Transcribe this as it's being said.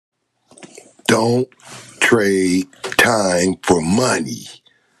Don't trade time for money.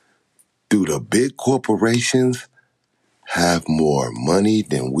 Do the big corporations have more money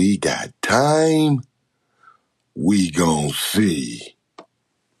than we got time? We gon' see.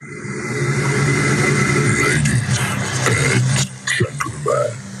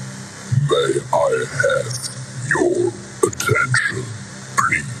 Gentlemen, may I have your attention,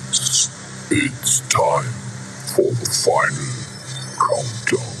 please? It's time for the final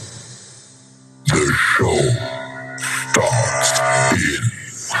countdown. The show starts in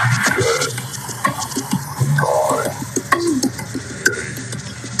 10, 9,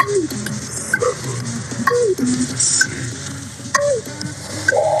 7, 6,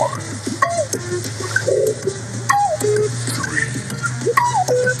 5,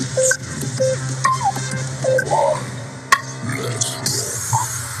 1.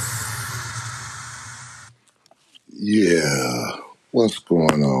 Yeah, what's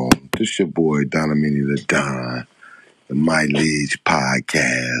going on? This your boy Donamini the Don, the My League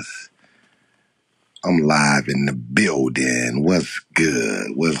podcast. I'm live in the building. What's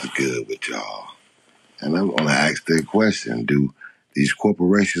good? What's good with y'all? And I'm gonna ask that question: do these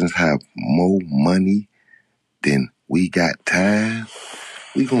corporations have more money than we got time?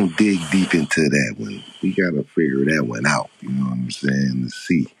 We gonna dig deep into that one. We gotta figure that one out. You know what I'm saying? To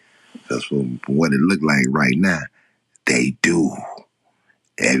see, because from what it look like right now, they do.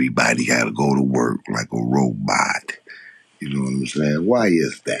 Everybody gotta go to work like a robot. You know what I'm saying? Why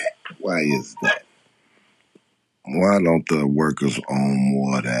is that? Why is that? Why don't the workers own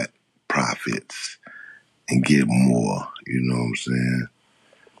more of that profits and get more? You know what I'm saying?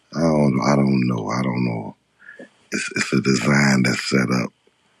 I don't know. It's a design that's set up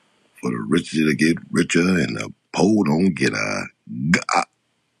for the rich to get richer and the poor don't get a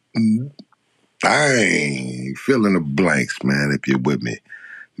dang. Fill in the blanks, man, if you're with me.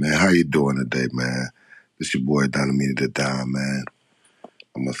 Man, how you doing today, man? This your boy Donamini the Don, man.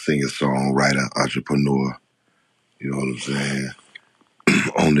 I'm a singer, songwriter, entrepreneur. You know what I'm saying?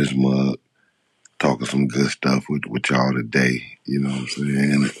 On this mug, talking some good stuff with y'all today. You know what I'm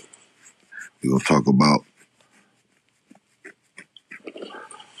saying? We're going to talk about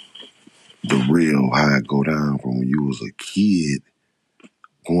the real, how it go down from when you was a kid,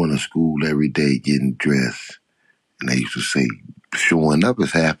 going to school every day, getting dressed. And they used to say, showing up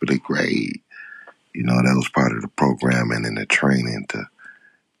is half of the grade. You know, that was part of the programming and the training to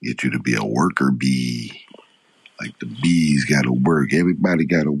get you to be a worker bee. Like the bees got to work. Everybody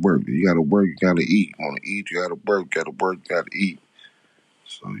got to work. You got to work, you got to eat. You want to eat, you got to work. You got to work, you got to eat.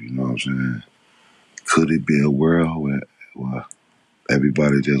 So, you know what I'm saying? Could it be a world where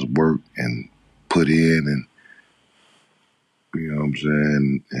everybody just work and put in and, you know what I'm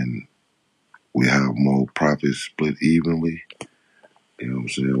saying, and we have more profits split evenly? You know what I'm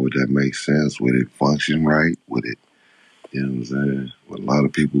saying? Would that make sense? Would it function right? Would it, you know what I'm saying? Would a lot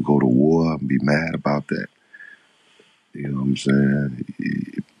of people go to war and be mad about that? You know what I'm saying?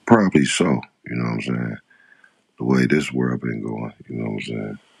 Probably so, you know what I'm saying? The way this world been going, you know what I'm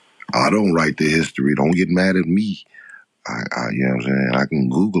saying? I don't write the history. Don't get mad at me. You know what I'm saying? I can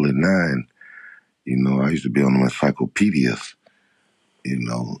Google it now, and, you know, I used to be on the encyclopedias, you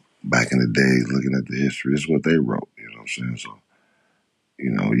know, back in the days looking at the history. This is what they wrote, you know what I'm saying? So, you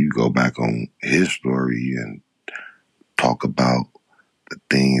know, you go back on history and talk about the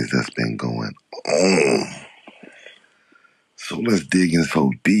things that's been going on. So let's dig in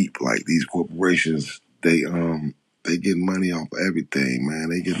so deep. Like these corporations, they get money off of everything, man.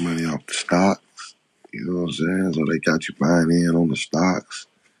 They get money off the stocks. You know what I'm saying? So they got you buying in on the stocks.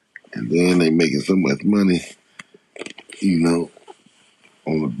 And then they making so much money, you know,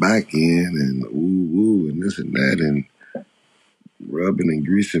 on the back end and ooh, and this and that and rubbing and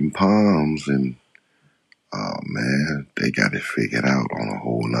greasing palms and, oh man, they got it figured out on a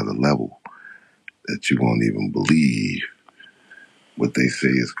whole nother level that you won't even believe. What they say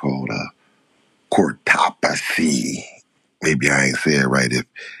is called a quartopathy. Maybe I ain't say it right.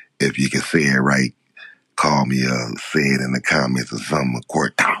 If you can say it right, call me say it in the comments or something, a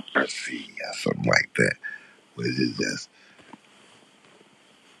quartopathy or something like that. Which is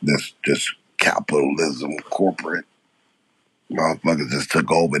just capitalism, corporate. Motherfuckers just took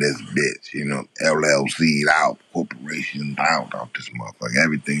over this bitch, you know, LLC'd out, corporation out this motherfucker.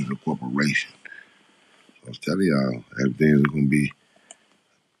 Everything's a corporation. So I was telling y'all, everything's gonna be,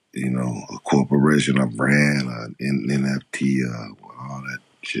 you know, a corporation, a brand, an NFT, all that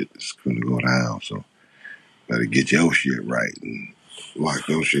shit is gonna go down. So better get your shit right and lock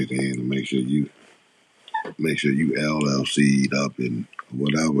your shit in and make sure you LLC'd up and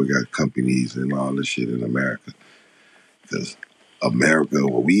whatever, got companies and all this shit in America. Because America,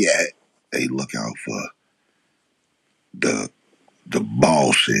 where we at, They look out for the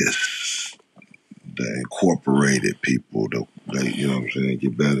bosses, the incorporated people, you know what I'm saying,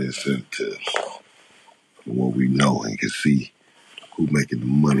 get better incentives for what we know and can see who making the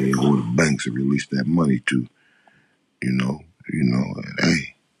money and who the banks have released that money to, you know, and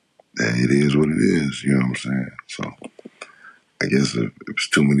hey, that it is what it is, you know what I'm saying? So I guess if it's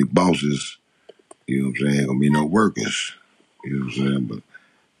too many bosses, you know what I'm saying, ain't gonna be no workers, you know what I'm saying? But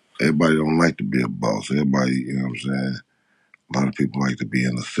everybody don't like to be a boss. Everybody, you know what I'm saying? A lot of people like to be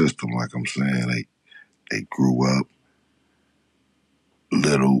in the system, like I'm saying. They grew up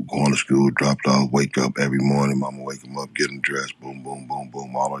little, going to school, dropped off, wake up every morning, mama wake them up, get them dressed, boom, boom, boom,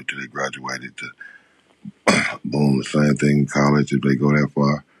 boom, all the way till they graduated to boom, the same thing in college if they go that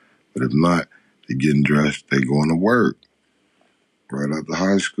far. But if not, they getting dressed, they going to work right after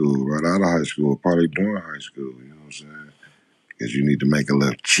high school, right out of high school, probably during high school, you know what I'm saying? Because you need to make a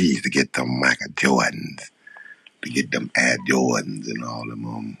little cheese to get them Michael Jordans, to get them Air Jordans and all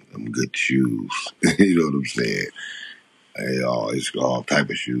them good shoes. You know what I'm saying? Hey, it's all type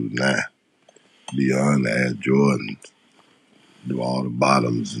of shoes now. Beyond the Air Jordans. Do all the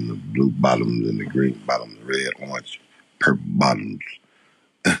bottoms and the blue bottoms and the green bottoms, red, orange, purple bottoms.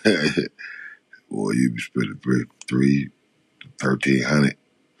 Boy, you be spending three, 1,300,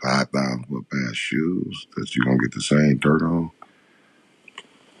 5,000 for a pair of shoes that you gonna get the same dirt on.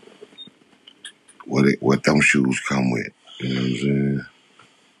 What them shoes come with? You know what I'm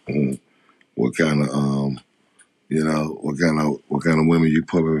saying? What kind of what kind of women you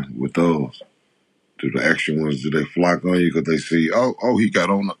pulling with those? Do the extra ones, do they flock on you because they see, he got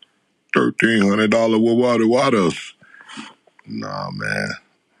on a $1,300 waters? Nah, man.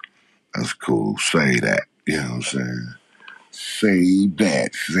 That's cool. Say that. You know what I'm saying? Save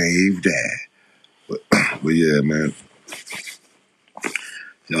that. But yeah, man.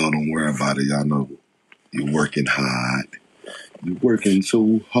 Y'all don't worry about it. Y'all know you're working hard. You're working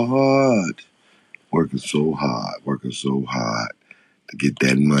so hard. Working so hard to get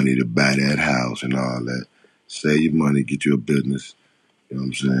that money to buy that house and all that. Save your money, get you a business. You know what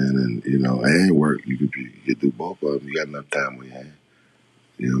I'm saying? And, and work. You could do both of them. You got enough time on your hand.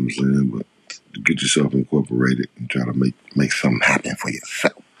 You know what I'm saying? But get yourself incorporated and try to make something happen for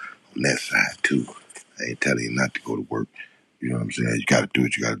yourself on that side, too. I ain't telling you not to go to work. You know what I'm saying? You got to do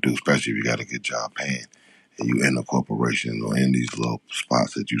what you got to do, especially if you got a good job paying. And you in a corporation or in these little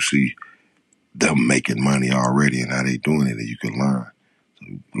spots that you see them making money already and how they doing it, and you can learn. So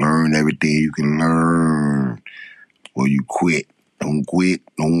learn everything you can learn. Or you quit. Don't quit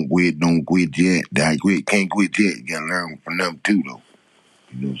yet. Can't quit yet. You gotta learn from them too, though.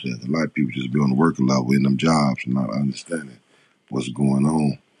 You know what I'm saying? A lot of people just be on the working level in them jobs and not understanding what's going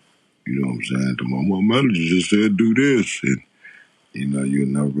on. You know what I'm saying? My manager just said do this, and you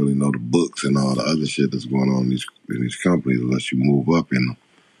never really know the books and all the other shit that's going on in these companies unless you move up in them.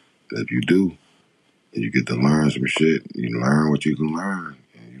 And if you do, and you get to learn some shit, you learn what you can learn.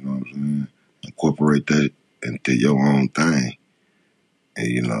 And you know what I'm saying? Incorporate that into your own thing. And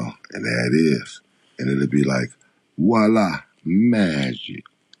and there it is. And it'll be like, voila, magic.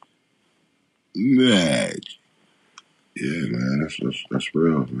 Magic. Yeah, man, that's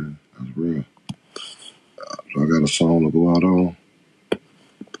real, man. That's real. So I got a song to go out on?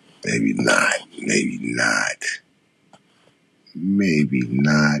 Maybe not. Maybe not. Maybe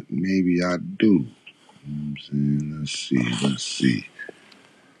not. Maybe I do. You know what I'm saying? Let's see.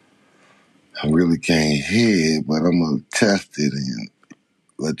 I really can't hear it, but I'm going to test it and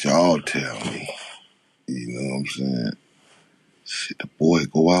let y'all tell me. You know what I'm saying? Shit, the boy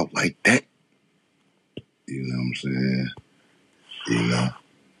go out like that. You know what I'm saying?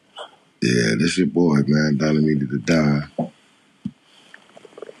 Yeah, this your boy, man. Donnie Needed to Die.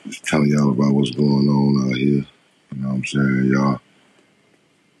 Just telling y'all about what's going on out here. You know what I'm saying? Y'all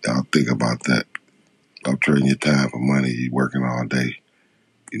think about that. Stop trading your time for money. You working all day.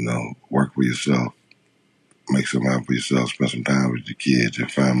 Work for yourself. Make some time for yourself. Spend some time with your kids, your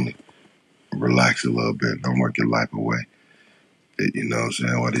family. Relax a little bit. Don't work your life away. You know what I'm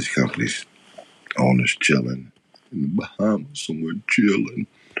saying? While these companies owners chilling in the Bahamas, somewhere chilling.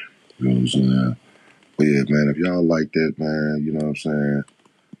 You know what I'm saying? But yeah, man, if y'all like that, man, you know what I'm saying?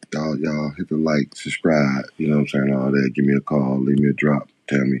 Y'all hit the like, subscribe, you know what I'm saying, all that. Give me a call, leave me a drop,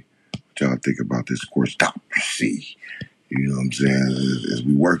 tell me what y'all think about this course. Stop, see. You know what I'm saying? Is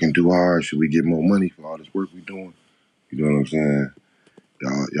we working too hard? Should we get more money for all this work we doing? You know what I'm saying?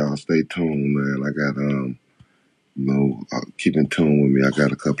 Y'all stay tuned, man. I got, keep in tune with me. I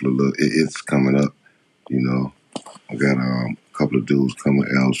got a couple of little it's coming up, I got a couple of dudes coming,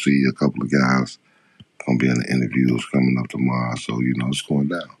 LC, a couple of guys gonna be in the interviews coming up tomorrow. So, it's going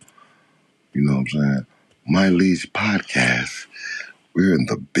down. You know what I'm saying? My Leads Podcast. We're in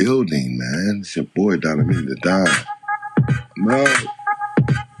the building, man. It's your boy, Donnie the Don. No.